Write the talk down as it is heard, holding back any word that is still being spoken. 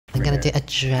gonna do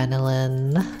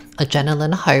adrenaline.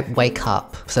 Adrenaline, hope, wake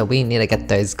up. So we need to get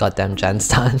those goddamn gens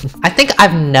done. I think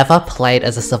I've never played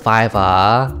as a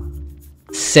survivor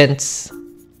since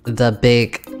the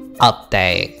big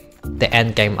update. The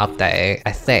end game update,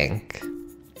 I think.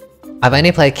 I've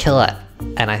only played killer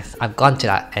and I've gone to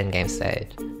that end game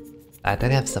stage. I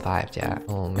don't think I've survived yet.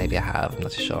 Oh, maybe I have, I'm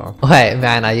not too sure. Wait,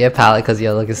 man, are you a palette because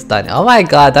you're looking stunning? Oh my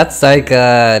god, that's so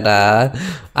good. I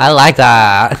like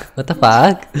that. What the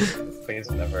fuck?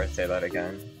 Please never say that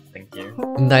again. Thank you.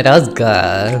 No, that was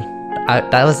good.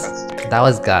 That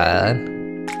was good.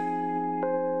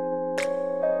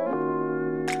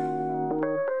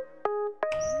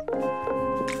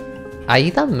 Are you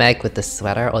the Meg with the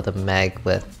sweater or the Meg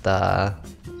with the...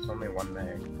 There's only one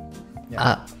Meg.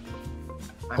 Yeah.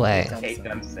 Wait. Kate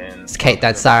Dunson. It's Kate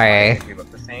Dunson, sorry. We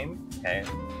look the same? Okay.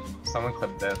 Someone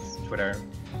clip this. Twitter.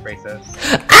 Racist.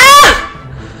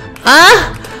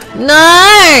 Ah!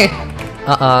 No!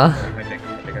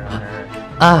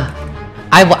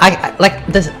 I like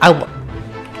this.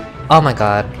 Oh my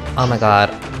god. Oh my god.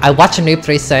 I watch Noob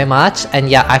 3 so much, and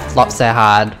yeah, I flop so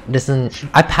hard. Listen,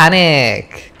 I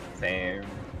panic. Same.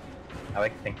 I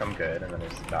like think I'm good, and then I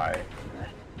just die.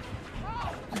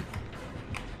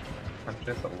 I'm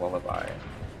just a lullaby.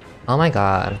 Oh my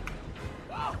god.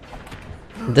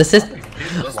 This is.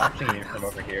 We're watching you from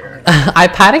over here. I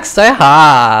panic so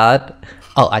hard.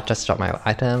 Oh, I just dropped my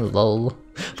item. Lol.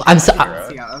 I'm so.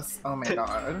 Yes. Oh my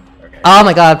god. Okay. Oh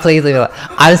my god, please leave it alone.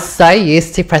 I'm so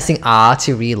used to pressing R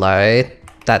to reload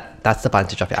that's the button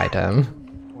to drop your item.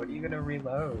 What are you gonna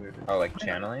reload? Oh, like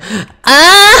channeling?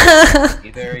 Ah!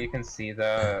 Either you can see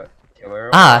the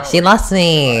killer. Ah, she lost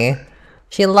me.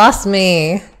 She lost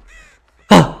me.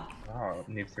 Oh,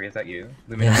 Noob 3, is that you?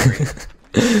 Luminum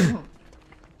 3.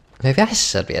 Maybe I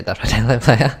should be a Dead by Daylight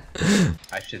player.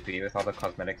 I should be with all the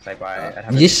cosmetics I buy.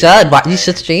 You should. Why you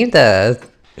should stream this?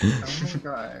 Oh my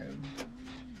god.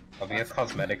 I'll be a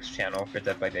cosmetics channel for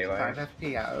Dead by Daylight. 5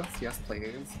 FPS, yes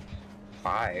please.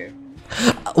 5.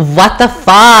 What the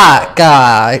fuck?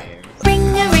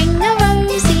 Ring a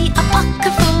rosy, a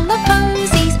pocket full of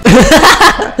posies.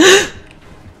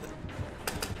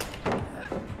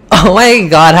 Oh my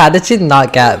god, how did you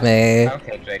not get me?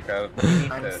 Okay, Jacob.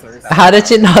 How did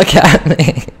you not get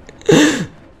me?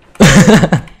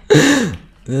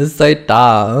 This is so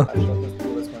dumb.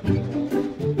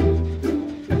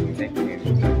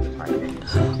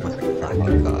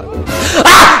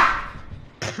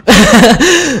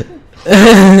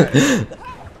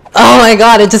 Oh my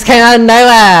god, it just came out of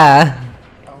nowhere!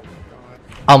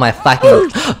 Oh my fucking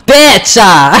bitch!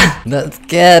 That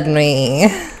scared me.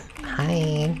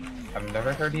 Hi. I've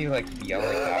never heard you like yell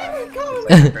like that. It's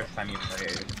like the first time you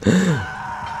played.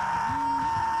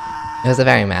 It was a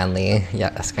very manly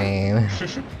scream.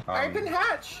 I've been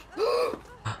hatched!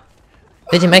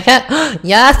 Did you make it?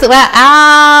 Yes, we're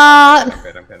out!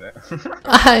 I'm good.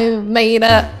 I made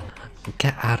it!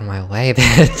 Get out of my way,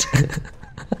 bitch.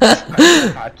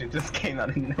 It just came out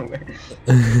of nowhere.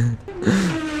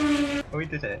 Oh, we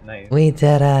did it, nice. We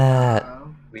did it!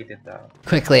 We did that.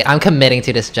 Quickly, I'm committing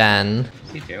to this gen.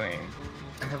 What's he doing?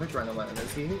 I have adrenaline,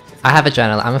 is he? I have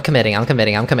adrenaline, I'm committing. Commit.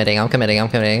 I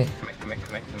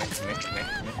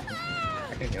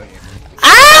can heal you.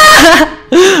 Ah!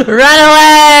 Run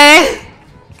away!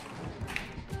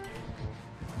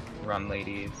 Run,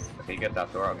 ladies. Okay, you get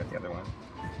that door, I'll get the other one.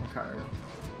 Okay.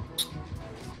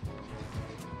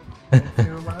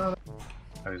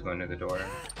 I was going to the door.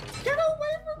 Get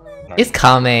away from me! Nice. He's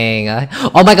coming.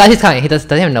 Oh my god, he's coming. He does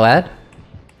he have no ad?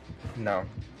 No.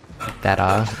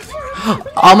 Better.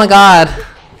 Oh my god.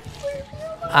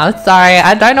 I'm sorry.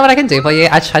 I don't know what I can do for you.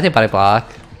 I tried to body block.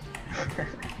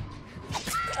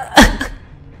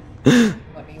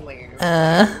 Let me leave.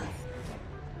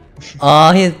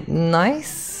 Oh, he's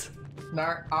nice.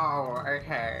 No, oh,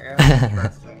 okay.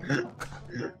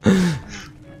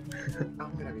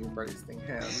 I'm gonna be roasting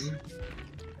him.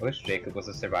 I wish Jacob was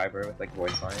a survivor with like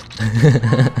voice lines.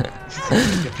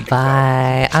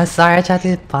 Bye. I'm sorry I tried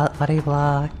to body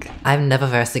block. I've never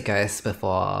versed a ghost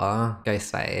before.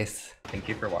 Ghostface. Thank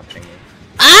you for watching me.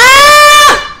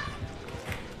 Ah!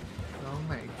 Oh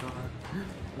my god.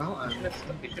 Well,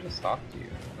 He should have stopped you.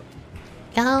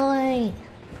 Go away.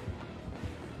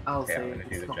 I'll Okay, see. I'm gonna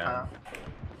do the Stop jump.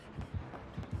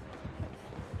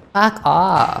 Fuck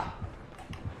off.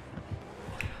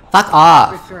 Fuck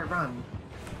off. Wait, sure, run.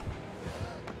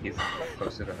 He's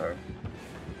closer to her.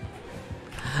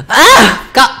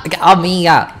 Ah! Get on me,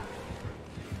 yeah.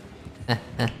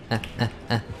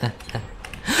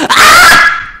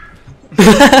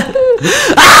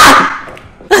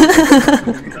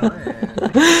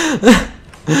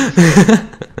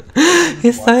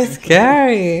 He's so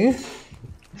scary.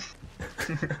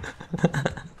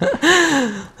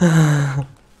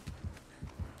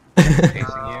 Chasing you,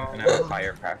 and I have a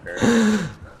firecracker.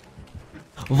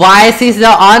 Why is he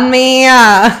still on me?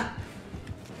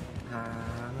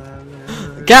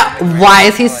 Why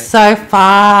is he so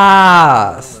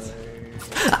fast?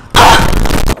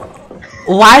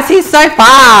 Why is he so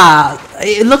fast?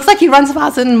 It looks like he runs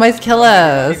faster than most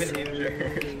killers. Even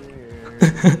injured.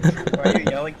 Why are you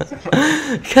yelling so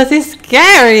much? Cause he's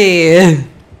scary.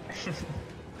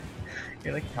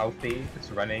 You're like healthy,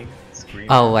 just running, screaming.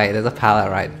 Oh wait, there's a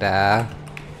pallet right there.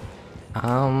 Got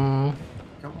all my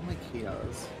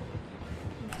Kios.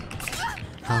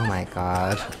 Oh my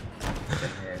god.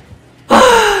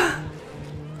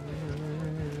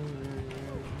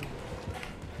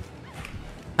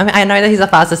 I mean, I know that he's the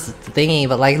fastest thingy,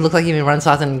 but like, it looks like he even runs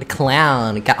faster than the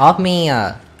clown. Get off me!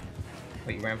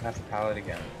 Wait, you ran past the pallet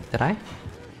again. Did I?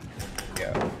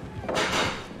 Yeah.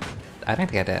 I don't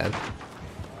think I did.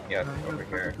 Yeah, over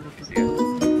here. You see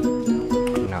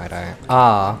it? No, I don't.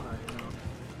 Oh.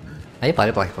 Are you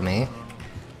body blocking for me?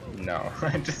 No,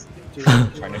 I'm just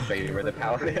trying to show you where the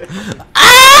pallet is. What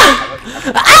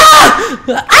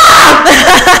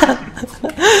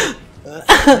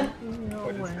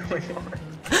is going on?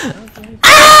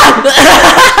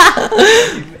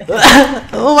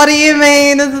 What do you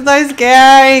mean? This is so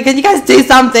scary! Can you guys do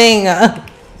something? I'm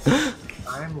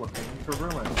looking for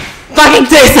ruin. Fucking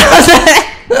do something!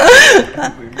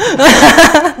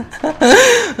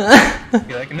 I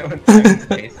feel like no one's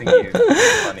chasing you.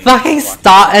 Funny. Fucking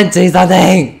stop and do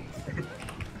something!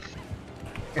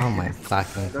 Oh my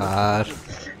fucking god.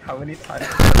 How many times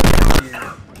have I seen you?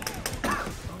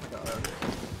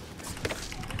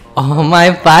 Oh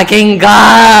my fucking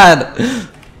god! Oh,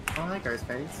 hi,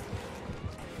 Ghostface.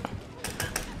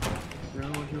 You know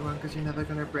what you want because you're never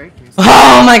gonna break me.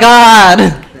 Oh my god!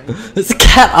 Just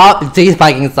get up, do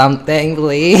fucking something,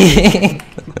 please.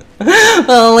 I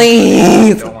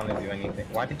Please. don't want to do anything.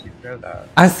 Why did you throw that?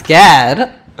 I'm scared.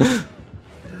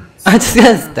 I'm just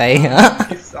gonna stay here.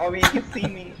 You saw me, you can see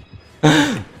me.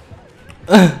 Want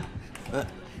to,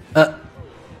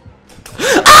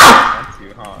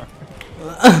 huh?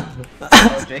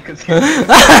 Oh, Jacob's here.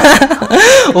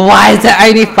 Why is there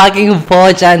only fucking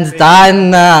 4 gens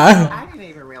done? I didn't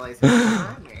even realize he was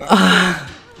behind me.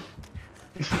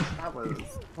 That was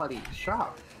bloody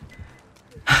shock.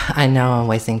 I know I'm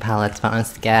wasting pallets, but I'm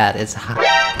scared. It's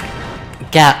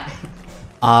get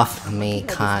off me,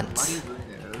 cunt. Bloody ruin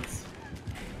is.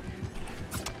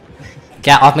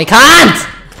 Get off me, cunt!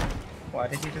 Why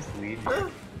did you just leave? I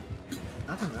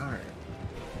don't know.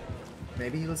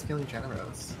 Maybe he was feeling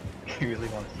generous. He really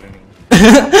wants Luminum.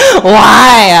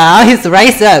 Why? Oh, he's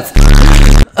racist.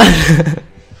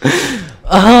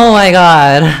 Oh my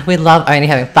god, we love only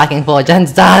having fucking 4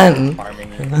 gens done.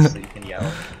 Farming you so you can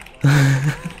yell.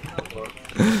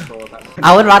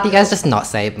 I would rather you guys just not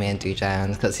save me and do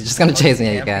gens, because he's just gonna chase me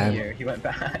Camping again. you, he went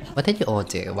back. What did you all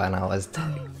do when I was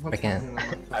freaking?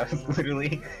 I was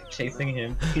literally chasing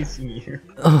him, chasing you.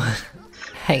 Oh,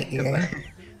 hate you.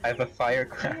 I have a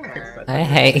firecracker. I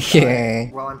hate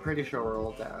you. Well, I'm pretty sure we're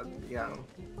all dead. Yeah.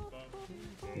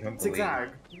 You don't believe. Zigzag.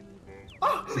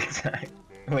 Zigzag.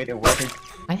 Wait, it worked.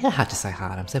 I hit hatch so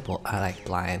hard. I'm so like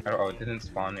blind. Oh, it didn't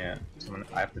spawn yet.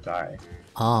 I have to die.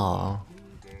 Oh.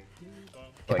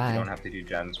 Like, Goodbye. you don't have to do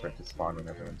gens for it to spawn when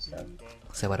everyone's dead.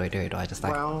 So what do I do? Do I just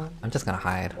like? Well, I'm just gonna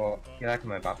hide. Well, yeah, like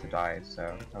I'm about to die,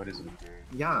 so how it is.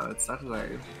 yeah, it's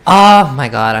Saturday. Oh my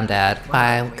god, I'm dead.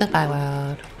 Bye. Goodbye,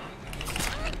 world.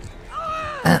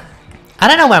 I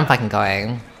don't know where I'm fucking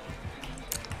going.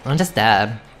 I'm just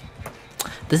dead.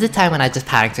 This is the time when I just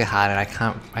panic too hard and I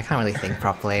can't really think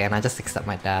properly, and I just accept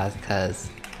my death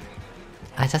because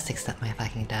I just accept my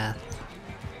fucking death.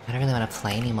 I don't really want to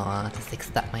play anymore. Just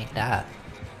accept my death.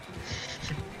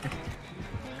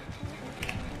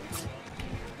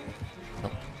 Oh.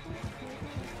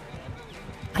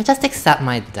 I just accept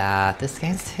my death. This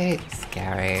game's too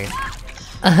scary.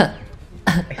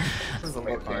 This is a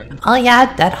little fun. Oh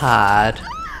yeah, Dead Hard.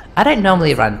 I don't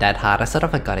normally run Dead Hard. I sort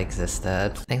of forgot it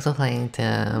existed. Thanks for playing,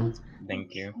 Tim.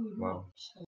 Thank you. Well,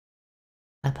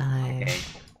 Bye bye. okay.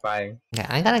 Bye. Okay,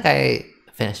 I'm gonna go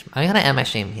finish. I'm gonna end my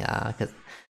stream here because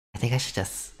I think I should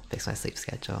just fix my sleep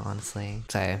schedule, honestly.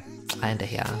 So I end it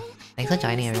here. Thanks for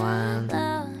joining, everyone.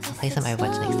 I'll play some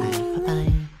Overwatch next time.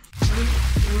 Bye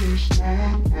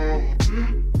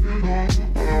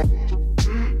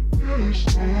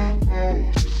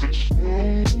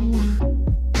bye.